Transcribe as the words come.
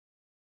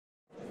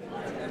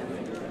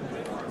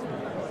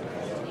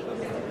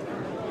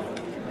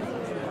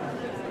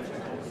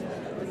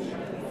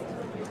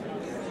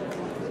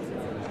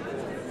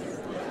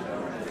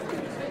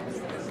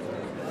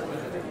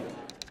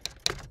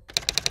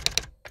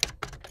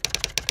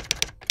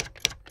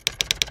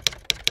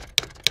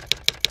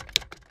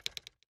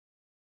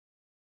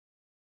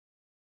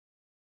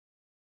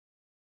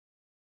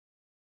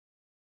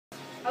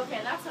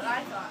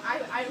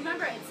I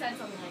remember it said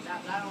something like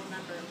that, but I don't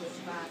remember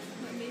which class.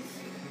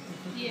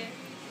 Yeah.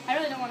 I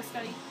really don't want to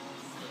study.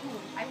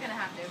 I'm gonna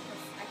have to,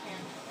 because I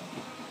can't.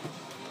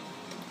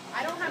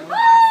 I don't have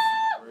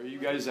Where are you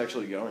guys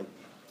actually going?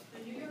 The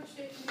New York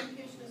State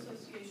Communication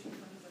Association.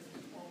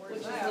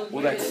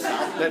 Well, that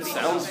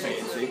sounds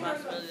fancy.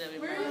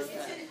 Where is it?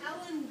 It's in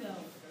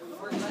Ellenville.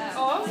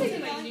 Oh, I was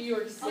thinking like New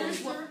York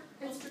City.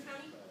 Ulster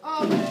County?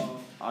 I'm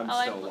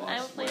Oh, still I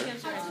lost. played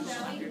against her in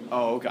soccer.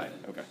 Oh, okay.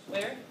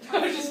 Where? I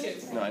was just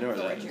kidding. No, I know where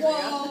that is.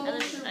 Whoa! And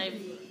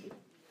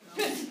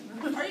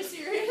then Are you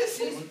serious?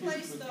 This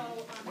place,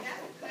 though, I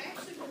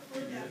actually prefer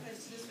that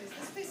place to this place.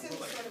 This place has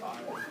sort of a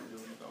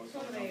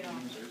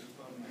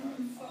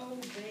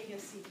faux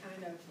Vegas-y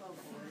kind of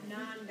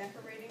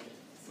non-decorating.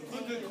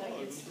 Like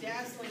it's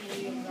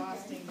dazzlingly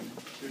exhausting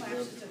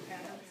flashes of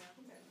patterns.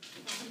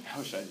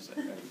 How shy is that?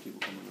 People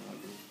coming to hug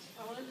me.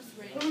 I want to just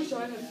rate I wish I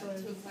had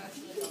friends. to a class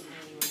that don't know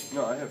anyway.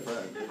 No, I have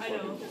friends. I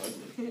know.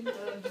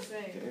 I'm just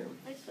saying. Damn.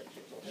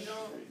 You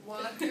don't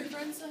want your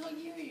friends to hug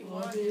you, or you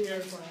want Be your your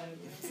friends? friend.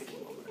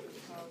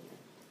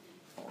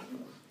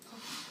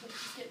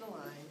 Just get in the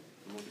line.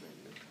 I'm looking at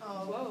you.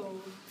 Oh,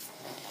 Whoa.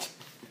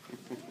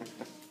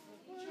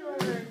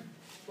 Sure.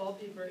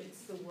 Wallpaper,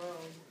 it's the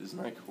world.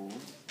 Isn't that cool?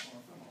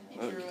 you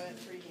drew it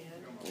freehand.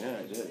 Yeah,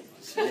 I did.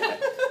 Yeah.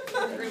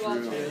 Great wall.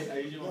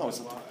 No, it's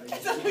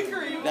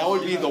that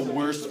would be the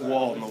worst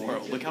wall in the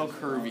world. Look how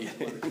curvy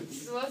it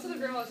is. So that's what the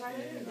grandma was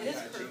talking about. It is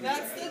curvy.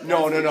 That's the.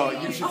 No.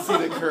 You should see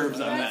the curves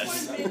on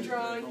That's this. when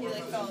mid-drawing he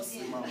like fell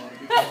asleep. I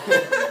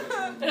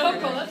don't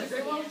call that the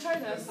Great Wall of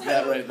China.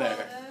 That right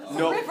there.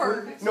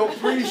 No,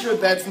 pretty sure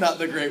that's not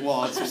the Great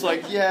Wall. It's just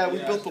like, yeah, we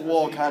built the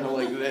wall kind of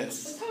like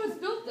this. That's how it's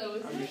built, though,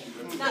 isn't it?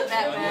 Not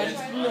that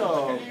bad.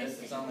 No.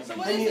 So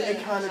what I is mean, it?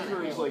 it kind of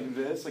curves like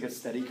this, like a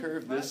steady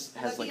curve. This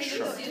has like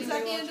sharp. Is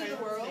that the end of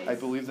the world? I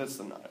believe that's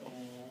the Nile.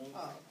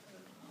 Oh.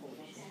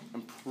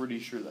 I'm pretty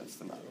sure that's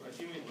the Nile.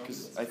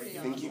 Because I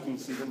think you can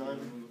see the Nile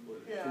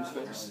from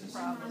space.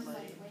 Probably.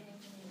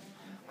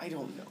 I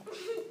don't know.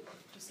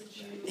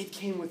 It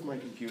came with my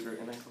computer,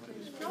 and I thought it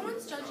was No pretty.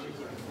 one's judging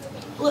you.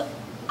 Look,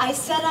 I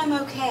said I'm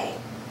okay.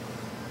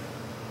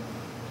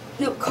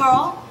 No,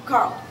 Carl,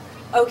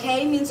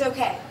 okay means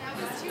okay.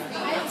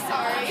 I'm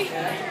sorry.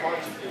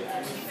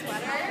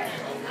 Sweater?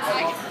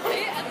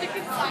 Actually, at the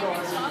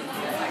consignment shop,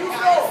 there's a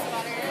guy's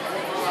sweater.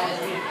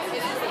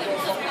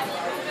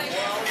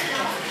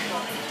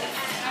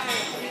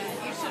 It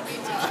is you should be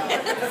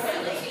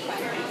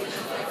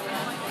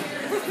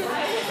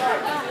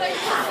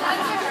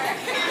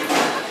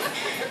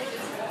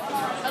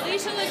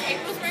Alicia, like,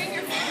 April's wearing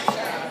your favorite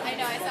shirt. I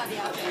know, I saw the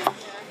outfit.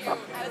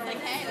 I was like,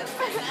 hey, that's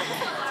fine.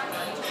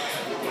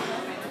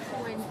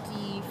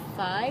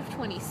 25,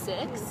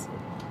 26,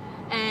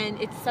 and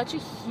it's such a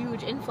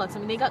huge influx. I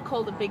mean, they got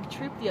called a big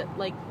troop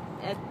like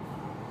at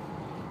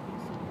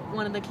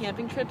one of the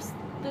camping trips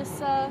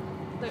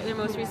their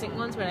most recent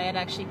ones, where I had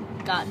actually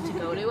gotten to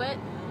go to it,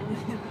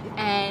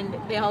 and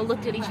they all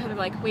looked at each other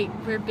like, wait,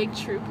 we're a big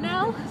troop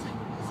now?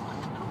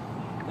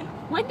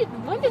 When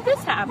did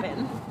this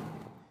happen?